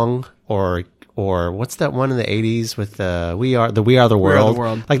song or what's that one in the 80s with We Are the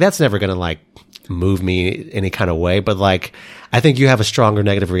World. Like that's never going to like move me any kind of way, but like I think you have a stronger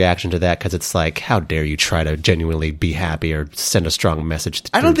negative reaction to that cuz it's like how dare you try to genuinely be happy or send a strong message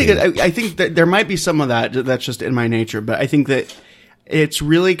to I don't think I think that there might be some of that's just in my nature, but I think that it's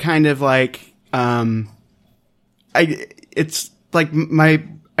really kind of like it's like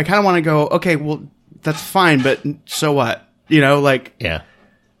I kind of want to go, okay, well that's fine, but so what? You know, like yeah.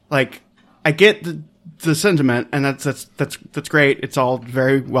 Like I get the sentiment, and that's great. It's all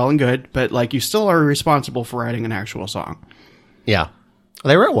very well and good, but like you still are responsible for writing an actual song. Yeah.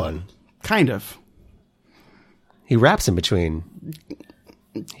 They wrote one. Kind of. He raps in between.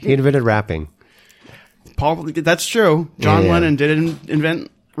 He invented rapping. Paul, that's true. John Yeah. Lennon didn't invent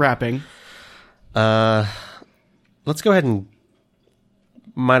rapping. Let's go ahead and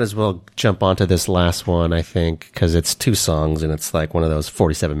might as well jump onto this last one, I think, because it's 2 songs and it's like one of those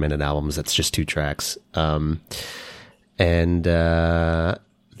 47-minute albums that's just 2 tracks. Then there's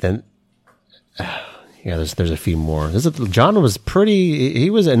a few more. John was pretty. He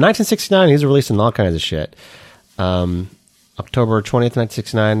was in 1969. He was releasing all kinds of shit. October 20th,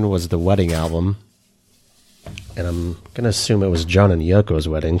 1969 was the wedding album, and I'm gonna assume it was John and Yoko's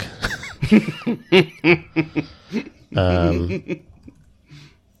wedding.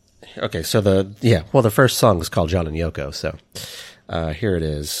 Okay, so the first song is called John and Yoko. So here it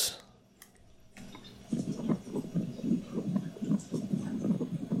is.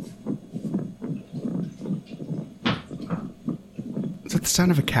 Is that the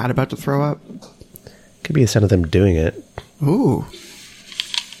sound of a cat about to throw up? Could be the sound of them doing it. Ooh.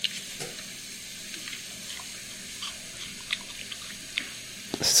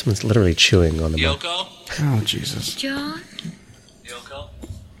 Someone's literally chewing on the mic. Yoko? Oh, Jesus. John? Yoko?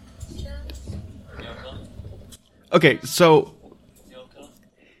 Yoko? Okay, so Yoko?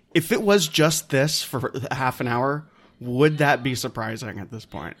 if it was just this for half an hour, would that be surprising at this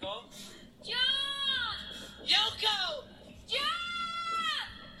point? John! Yoko! John!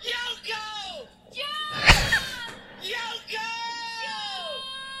 Yoko! John! Yoko! Yoko!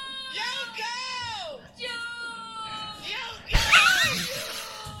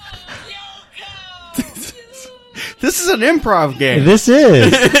 Yoko! This is an improv game. This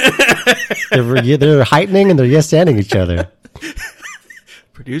is. they're heightening and they're yes-anding each other.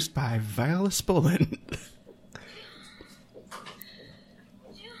 Produced by Viola Spolin.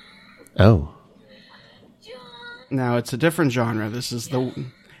 Oh. Now it's a different genre. This is the...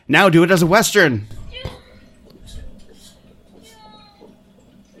 Now do it as a Western.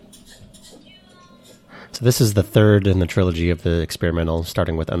 So this is the third in the trilogy of the experimental,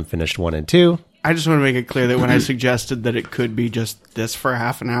 starting with Unfinished 1 and 2. I just want to make it clear that when I suggested that it could be just this for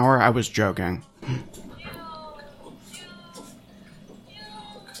half an hour, I was joking.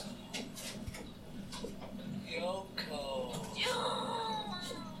 Yoko!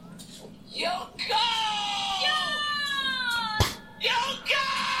 Yoko! Yoko!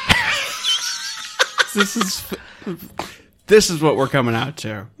 This is what we're coming out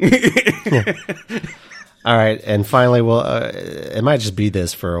to. All right, and finally, it might just be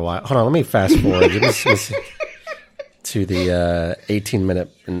this for a while. Hold on, let me fast forward to the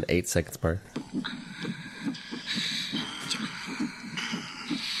 18-minute and 8 seconds part.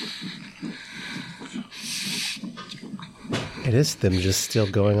 It is them just still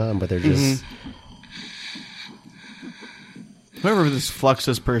going on, but they're just... Whoever this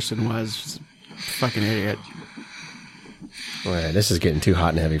Fluxus person was a fucking idiot. All right, this is getting too hot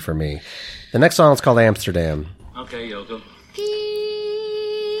and heavy for me. The next song is called Amsterdam. Okay, Yoko.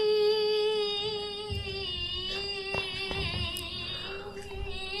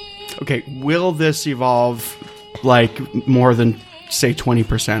 Okay, will this evolve like more than, say,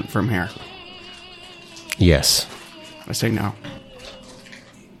 20% from here? Yes. I say no.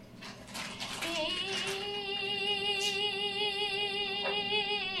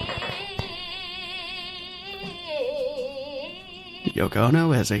 Yoko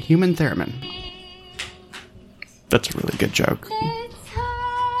Ono as a human theremin. That's a really good joke.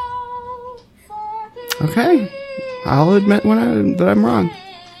 Okay, I'll admit that I'm wrong.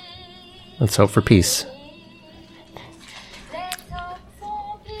 Let's hope for peace.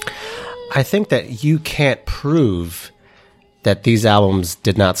 I think that you can't prove that these albums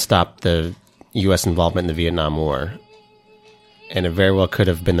did not stop the U.S. involvement in the Vietnam War. And it very well could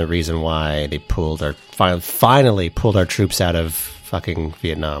have been the reason why they finally pulled our troops out of fucking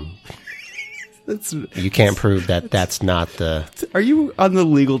Vietnam. You can't prove that that's not the... Are you on the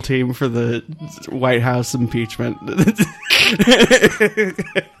legal team for the White House impeachment?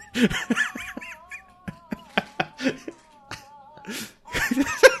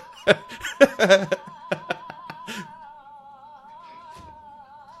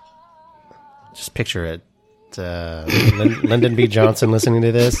 Just picture it. Lyndon B. Johnson listening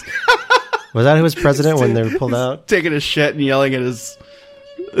to this. Was that who was president when they were pulled out? Taking a shit and yelling at his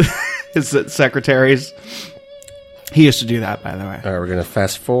secretaries. He used to do that, by the way. All right, we're going to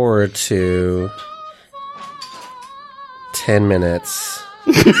fast forward to 10 minutes.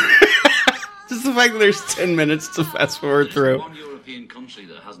 Just the fact that there's 10 minutes to fast forward through. One European country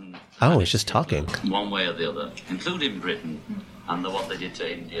that hasn't... Oh, he's just talking. One way or the other, including Britain, and what they did to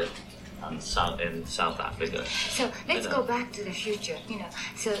India, in South Africa. So let's go back to the future,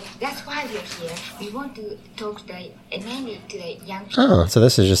 So that's why we're here. We want to talk mainly to the young people Oh, so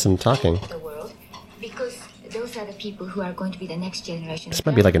this is just some talking. of the world, because those are the people who are going to be the next generation. This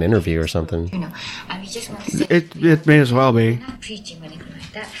might be like an interview or something. And we just want to say It may as well be. we're not preaching or anything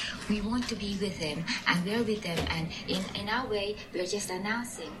like that. We want to be with them, and we're with them, and in our way, we're just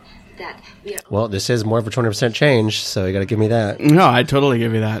announcing that we are Well, this is more of a 20% change, so you got to give me that. No, I totally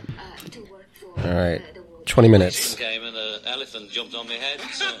give you that. to work for All right, the world. 20 minutes. Came and the elephant jumped on my head.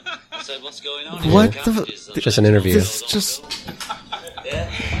 So I said, "What's going on?" What He the- said, "Cabbages." Just an interview. This just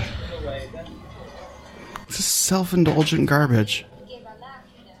this is self-indulgent garbage.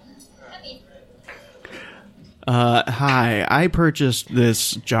 Hi, I purchased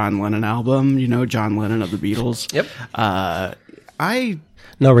this John Lennon album. You know John Lennon of the Beatles. Yep. I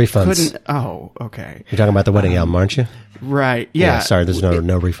No refunds. couldn't. Oh, okay, You're talking about the wedding album, aren't you? right. Yeah. Sorry, there's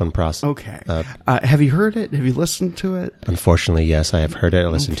no refund process. Okay. Have you heard it? Have you listened to it? Unfortunately, yes, I have heard it. I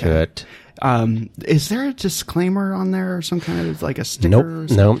listened to Okay. it. Is there a disclaimer on there or some kind of like a sticker? or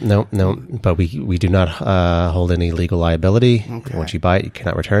something? Nope. But we do not hold any legal liability. Okay. Once you buy it, you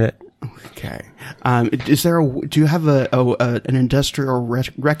cannot return it. Okay. Is there do you have an industrial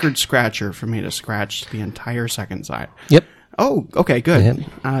record scratcher for me to scratch the entire second side? Yep. Oh, okay, good. Yep.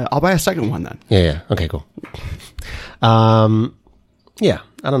 I'll buy a second one then. Yeah. Okay, cool. Yeah,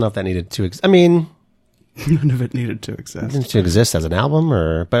 I don't know if that needed to. I mean, None of it needed to exist. to exist as an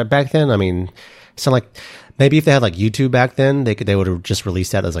album, but back then, I mean, it's not like maybe if they had like YouTube back then, they would have just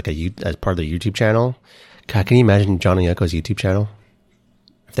released that as like as part of the YouTube channel. God, can you imagine John and Yoko's YouTube channel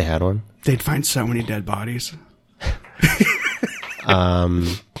if they had one? They'd find so many dead bodies.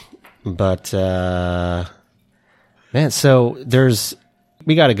 But man, so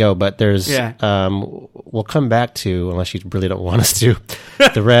we got to go, but there's Yeah. we'll come back to, unless you really don't want us to,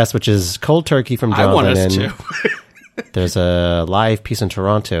 the rest, which is Cold Turkey from John I want Lennon. us to. There's a live piece in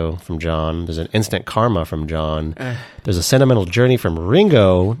Toronto from John. There's an Instant Karma from John. There's a Sentimental Journey from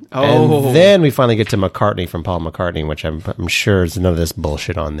Ringo. Oh. And then we finally get to McCartney from Paul McCartney, which I'm sure there's none of this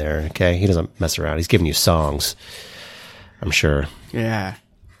bullshit on there. Okay, he doesn't mess around. He's giving you songs. I'm sure. Yeah.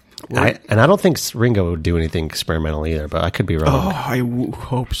 I don't think Ringo would do anything experimental either, but I could be wrong. Oh, I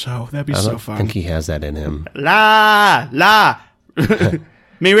hope so. That'd be I so don't fun. think he has that in him. La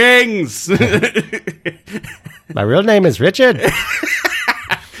me rings. My real name is Richard.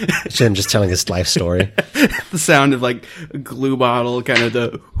 It's him just telling his life story. The sound of like a glue bottle, kind of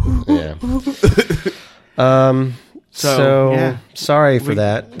the. Yeah. So yeah. sorry for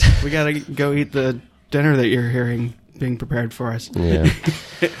that. We gotta go eat the dinner that you're hearing being prepared for us. Yeah.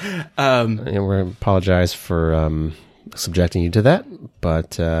 And we apologize for subjecting you to that,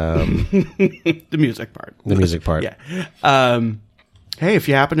 but The music part. the music part. Yeah. Hey, if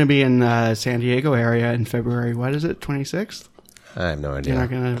you happen to be in San Diego area in February, what is it? 26th? I have no idea.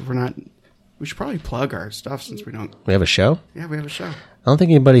 We should probably plug our stuff since we don't. We have a show? Yeah, we have a show. I don't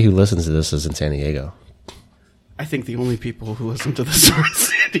think anybody who listens to this is in San Diego. I think the only people who listen to this are in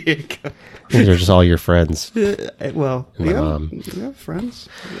San Diego. I think they're just all your friends. Well, And my yeah, mom. yeah, friends.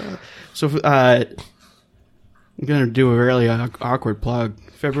 Yeah. So, I'm going to do a really awkward plug.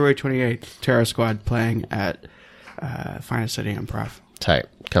 February 28th, Terror Squad playing at Finest City Improv. Tight.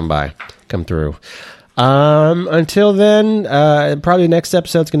 Come by. Come through. Until then, probably the next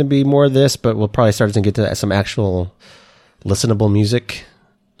episode's going to be more of this, but we'll probably start to get to some actual listenable music.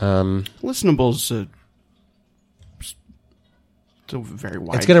 Listenable's a very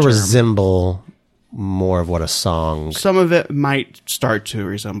wide It's going to term. resemble more of what a song. Some of it might start to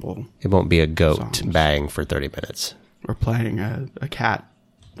resemble. It won't be a goat Songs. bang for 30 minutes. We're playing a cat,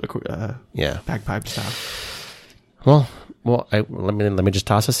 Yeah. bagpipe style. Well, let me just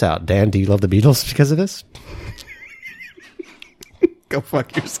toss this out. Dan, do you love the Beatles because of this? Go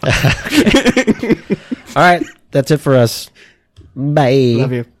fuck yourself. All right, that's it for us. Bye.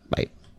 Love you.